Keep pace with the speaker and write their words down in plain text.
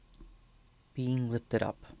being lifted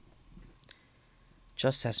up.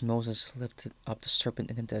 Just as Moses lifted up the serpent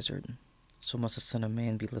in the desert, so must the Son of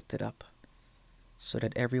Man be lifted up, so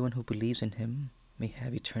that everyone who believes in him may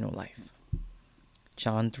have eternal life.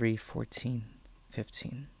 John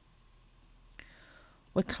 3:14-15.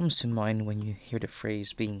 What comes to mind when you hear the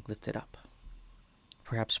phrase being lifted up?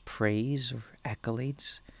 Perhaps praise or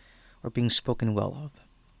accolades, or being spoken well of.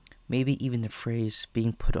 Maybe even the phrase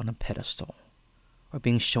being put on a pedestal, or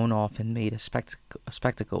being shown off and made a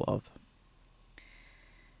spectacle of.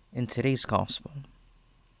 In today's gospel,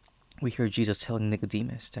 we hear Jesus telling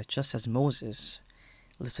Nicodemus that just as Moses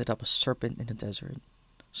lifted up a serpent in the desert,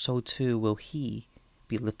 so too will he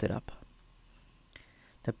be lifted up.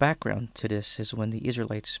 The background to this is when the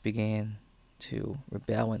Israelites began to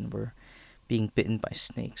rebel and were being bitten by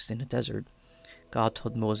snakes in the desert. God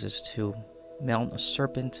told Moses to mount a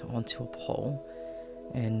serpent onto a pole,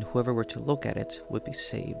 and whoever were to look at it would be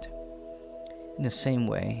saved. In the same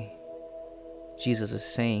way, Jesus is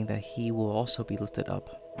saying that he will also be lifted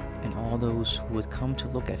up, and all those who would come to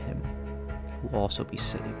look at him will also be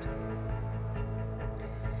saved.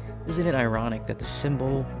 Isn't it ironic that the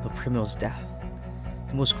symbol of a criminal's death,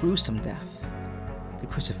 the most gruesome death, the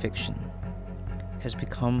crucifixion, has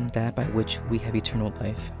become that by which we have eternal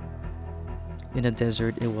life? In the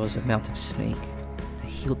desert, it was a mounted snake that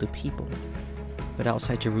healed the people, but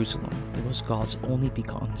outside Jerusalem, it was God's only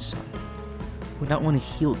begotten Son, who not only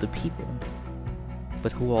healed the people,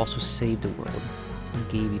 but who also saved the world and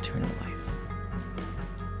gave eternal life.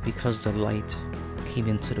 Because the light came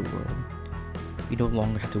into the world, we no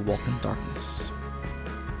longer have to walk in darkness.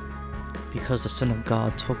 Because the Son of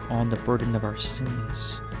God took on the burden of our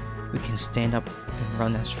sins, we can stand up and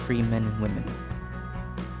run as free men and women.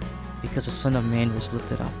 Because the Son of Man was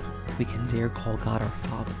lifted up, we can dare call God our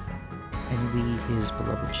Father, and we His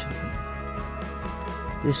beloved children.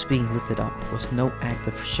 This being lifted up was no act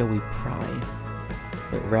of showy pride,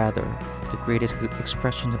 but rather the greatest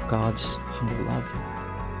expression of God's humble love.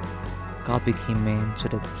 God became man so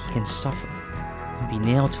that He can suffer and be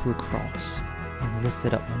nailed to a cross and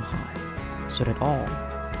lifted up on high, so that all,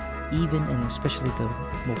 even and especially the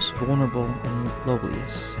most vulnerable and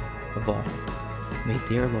lowliest of all, may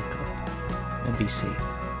dare look up and be saved.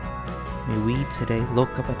 May we today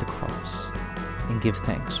look up at the cross and give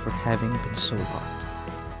thanks for having been so loved.